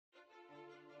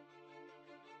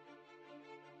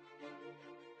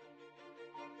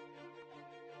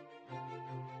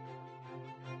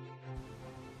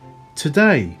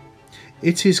Today,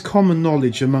 it is common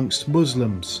knowledge amongst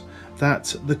Muslims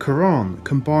that the Quran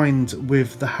combined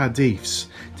with the Hadiths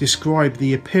describe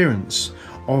the appearance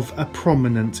of a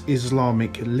prominent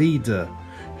Islamic leader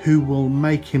who will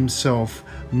make himself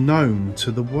known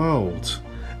to the world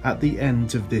at the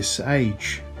end of this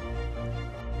age.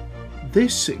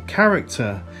 This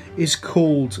character is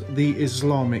called the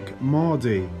Islamic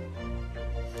Mahdi.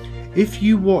 If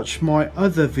you watch my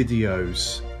other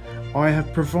videos, I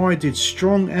have provided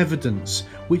strong evidence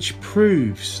which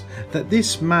proves that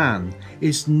this man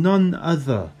is none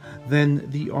other than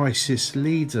the ISIS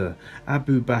leader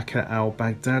Abu Bakr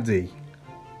al-Baghdadi.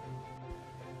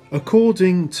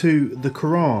 According to the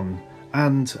Quran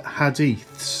and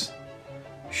Hadiths,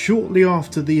 shortly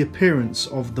after the appearance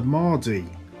of the Mahdi,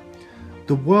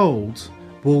 the world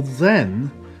will then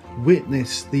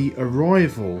witness the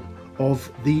arrival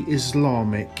of the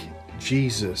Islamic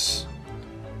Jesus,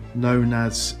 known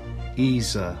as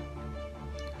Isa,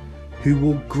 who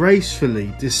will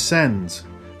gracefully descend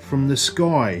from the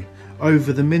sky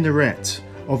over the minaret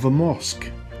of a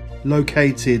mosque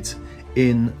located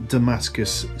in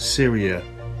Damascus, Syria,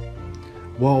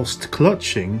 whilst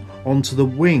clutching onto the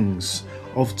wings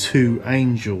of two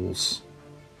angels.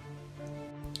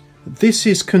 This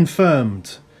is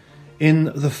confirmed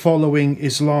in the following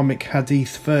Islamic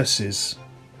Hadith verses.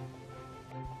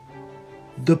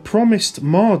 The promised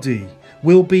Mahdi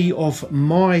will be of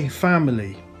my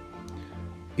family.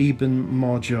 Ibn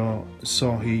Majah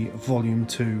Sahih, Volume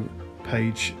 2,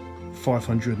 page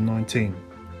 519.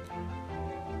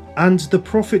 And the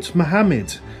Prophet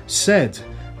Muhammad said,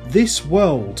 this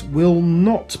world will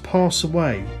not pass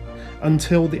away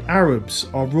until the Arabs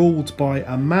are ruled by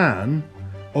a man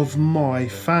of my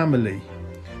family,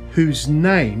 whose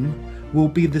name will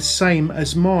be the same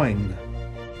as mine.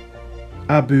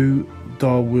 Abu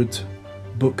Dawood,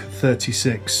 Book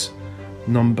 36,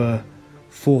 number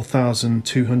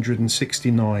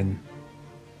 4269.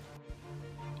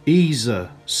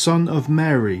 Isa, son of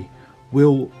Mary,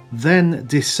 will then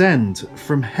descend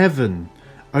from heaven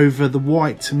over the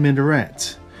white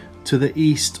minaret to the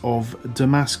east of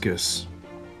Damascus.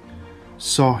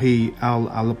 Sahih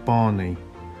al-Albani,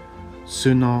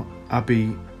 Sunnah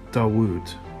Abi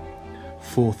Dawood,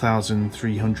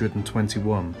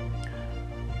 4321,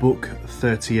 Book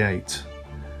 38,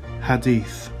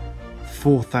 Hadith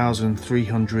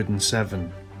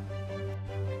 4307.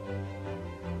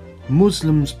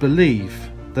 Muslims believe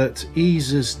that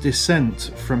Isa's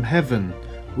descent from heaven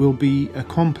will be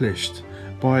accomplished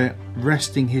by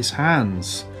resting his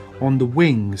hands on the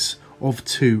wings of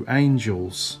two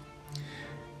angels.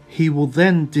 He will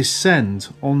then descend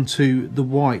onto the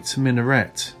white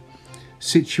minaret,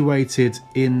 situated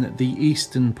in the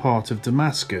eastern part of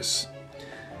Damascus.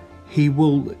 He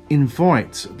will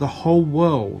invite the whole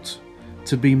world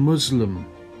to be Muslim,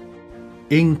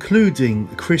 including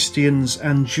Christians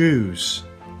and Jews.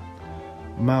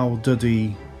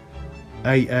 Maududi,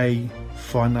 AA,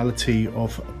 Finality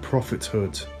of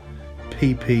Prophethood,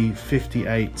 pp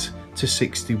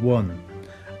 58-61,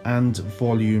 and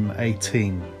volume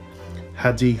 18,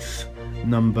 Hadith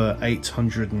number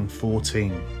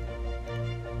 814.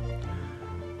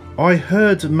 I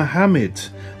heard Muhammad,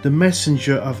 the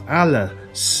messenger of Allah,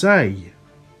 say,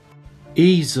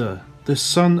 Isa, the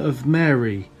son of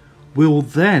Mary, will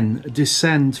then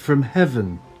descend from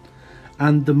heaven,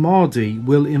 and the Mahdi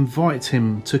will invite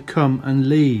him to come and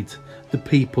lead the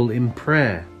people in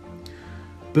prayer.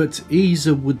 But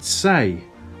Isa would say,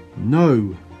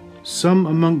 no, some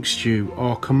amongst you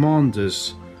are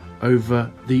commanders over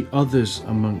the others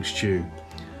amongst you.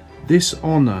 This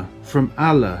honour from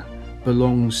Allah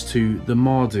belongs to the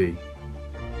Mahdi.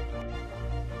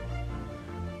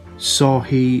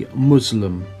 Sahih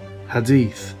Muslim,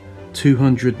 Hadith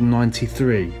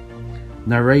 293,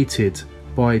 narrated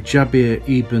by Jabir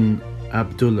ibn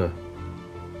Abdullah.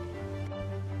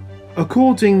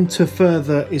 According to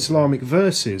further Islamic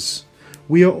verses,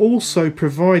 we are also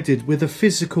provided with a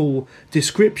physical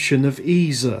description of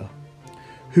Isa,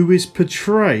 who is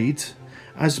portrayed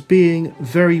as being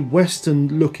very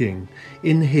Western looking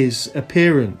in his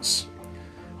appearance,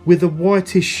 with a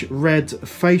whitish red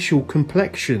facial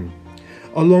complexion,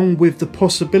 along with the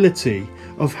possibility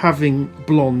of having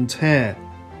blonde hair.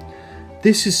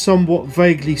 This is somewhat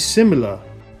vaguely similar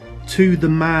to the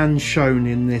man shown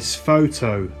in this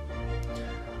photo.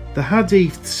 The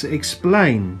Hadiths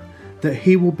explain that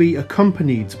he will be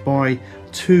accompanied by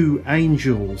two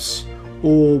angels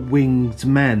or winged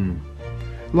men,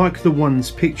 like the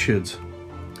ones pictured.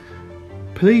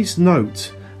 Please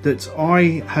note that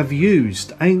I have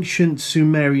used ancient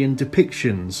Sumerian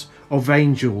depictions of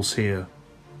angels here.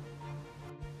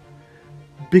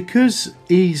 Because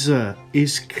Isa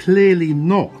is clearly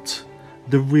not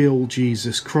the real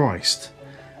Jesus Christ,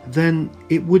 then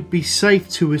it would be safe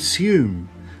to assume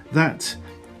that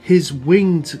his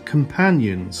winged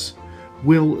companions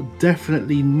will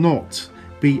definitely not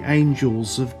be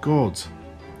angels of God.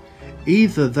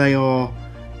 Either they are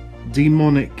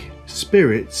demonic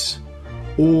spirits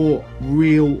or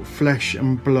real flesh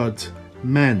and blood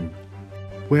men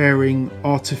wearing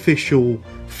artificial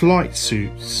flight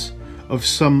suits of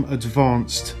some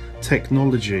advanced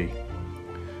technology.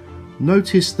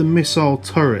 Notice the missile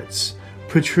turrets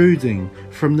protruding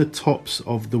from the tops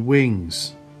of the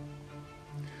wings.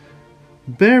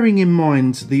 Bearing in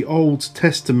mind the Old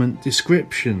Testament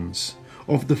descriptions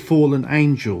of the fallen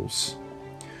angels,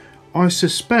 I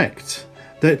suspect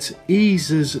that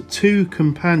Isa's two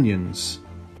companions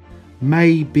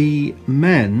may be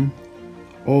men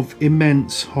of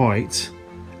immense height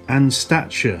and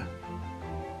stature.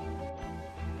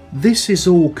 This is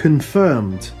all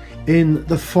confirmed in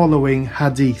the following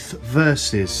hadith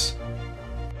verses.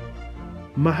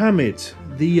 Muhammad,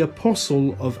 the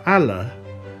apostle of Allah,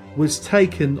 was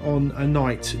taken on a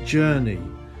night journey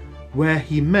where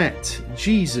he met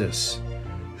Jesus,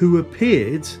 who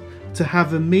appeared to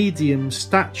have a medium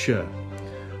stature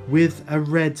with a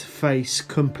red face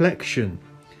complexion,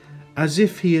 as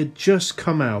if he had just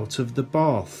come out of the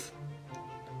bath.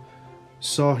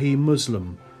 Sahih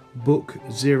Muslim, Book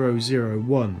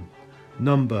 001,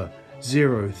 number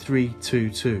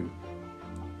 0322.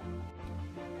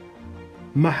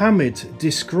 Muhammad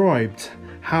described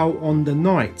how on the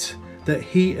night that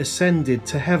he ascended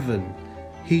to heaven,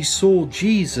 he saw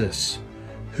Jesus,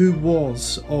 who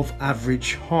was of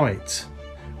average height,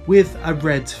 with a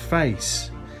red face,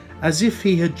 as if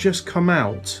he had just come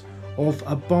out of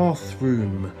a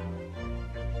bathroom.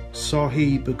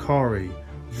 Sahih Bukhari,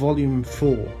 Volume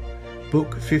 4,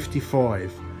 Book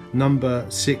 55, number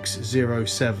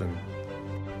 607.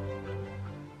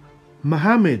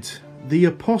 Muhammad, the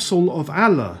apostle of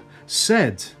Allah,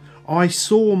 said, "I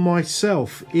saw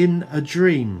myself in a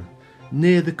dream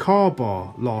near the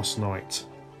Kaaba last night.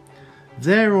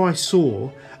 There I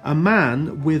saw a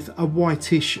man with a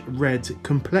whitish red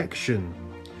complexion,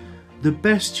 the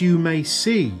best you may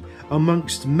see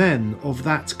amongst men of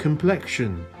that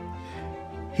complexion.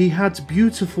 He had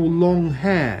beautiful long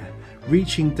hair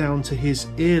reaching down to his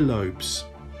earlobes.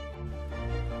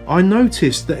 I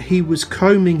noticed that he was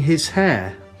combing his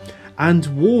hair and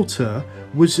water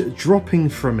was dropping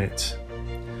from it.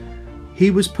 He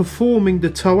was performing the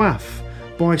tawaf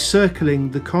by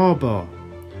circling the Kaaba.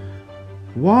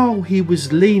 While he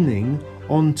was leaning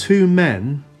on two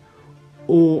men,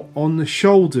 or on the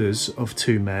shoulders of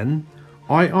two men,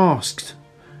 I asked,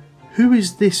 'Who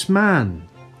is this man?'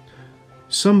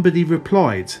 Somebody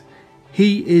replied,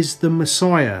 'He is the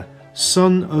Messiah,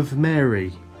 son of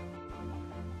Mary.'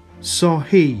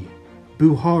 Sahih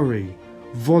Bukhari,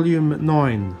 Volume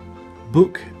 9,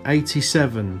 Book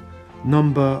 87,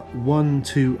 number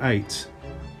 128.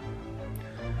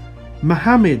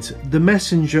 Muhammad, the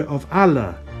Messenger of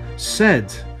Allah,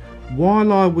 said,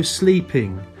 'While I was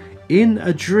sleeping, in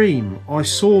a dream I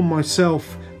saw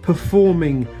myself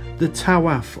performing the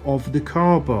tawaf of the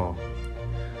Kaaba.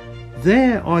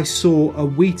 There I saw a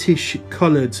wheatish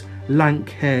coloured,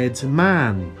 lank-haired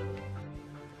man,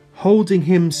 holding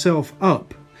himself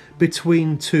up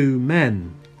between two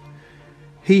men.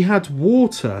 He had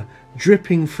water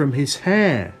dripping from his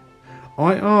hair.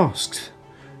 I asked,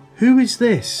 'Who is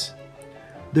this?'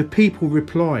 The people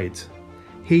replied,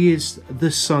 'He is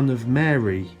the son of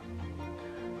Mary.'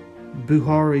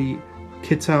 Bukhari,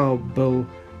 Kitab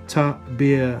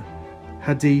al-Ta'bir,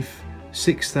 Hadith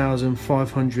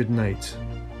 6508.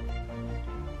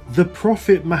 The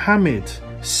Prophet Muhammad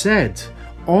said,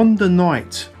 'On the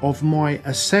night of my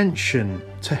ascension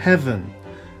to heaven,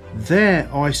 there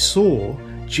I saw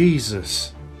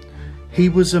Jesus. He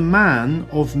was a man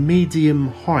of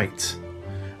medium height,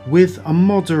 with a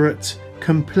moderate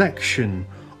complexion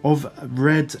of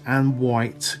red and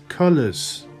white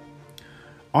colours.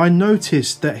 I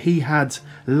noticed that he had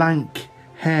lank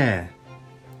hair.'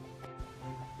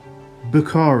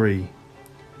 Bukhari,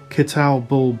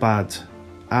 Kitab al-Bad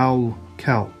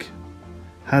al-Kalk,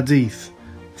 Hadith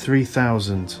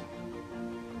 3000.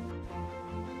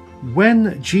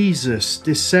 When Jesus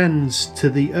descends to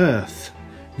the earth,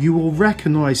 you will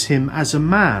recognise him as a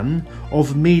man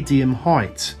of medium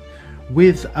height,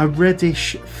 with a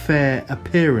reddish fair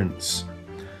appearance.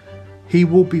 He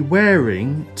will be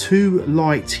wearing two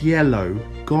light yellow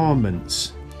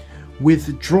garments,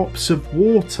 with drops of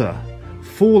water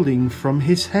falling from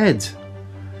his head,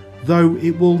 though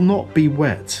it will not be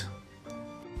wet.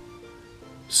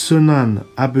 Sunan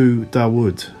Abu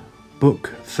Dawud,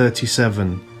 Book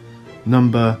 37,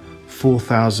 number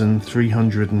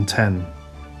 4310.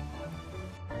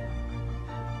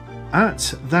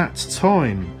 At that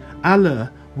time,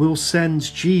 Allah will send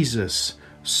Jesus,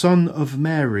 son of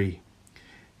Mary.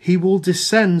 He will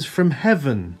descend from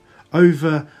heaven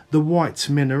over the white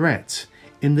minaret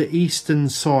in the eastern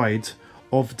side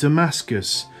of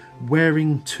Damascus,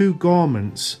 wearing 2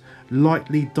 garments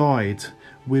lightly dyed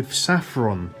with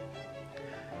saffron.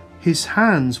 His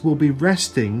hands will be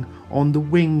resting on the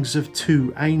wings of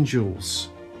 2 angels.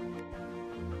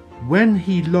 When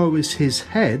he lowers his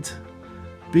head,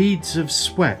 beads of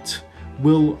sweat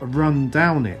will run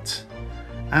down it,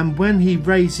 and when he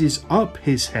raises up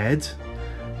his head,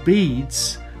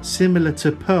 beads similar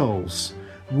to pearls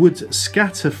would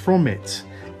scatter from it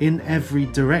in every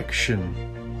direction.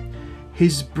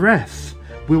 His breath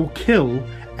will kill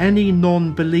any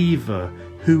non-believer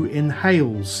who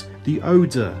inhales the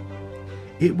odour.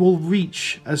 It will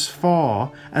reach as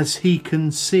far as he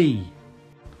can see.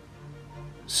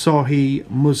 Sahih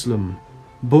Muslim,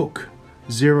 Book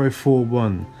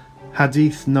 041,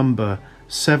 Hadith number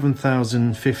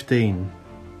 7015.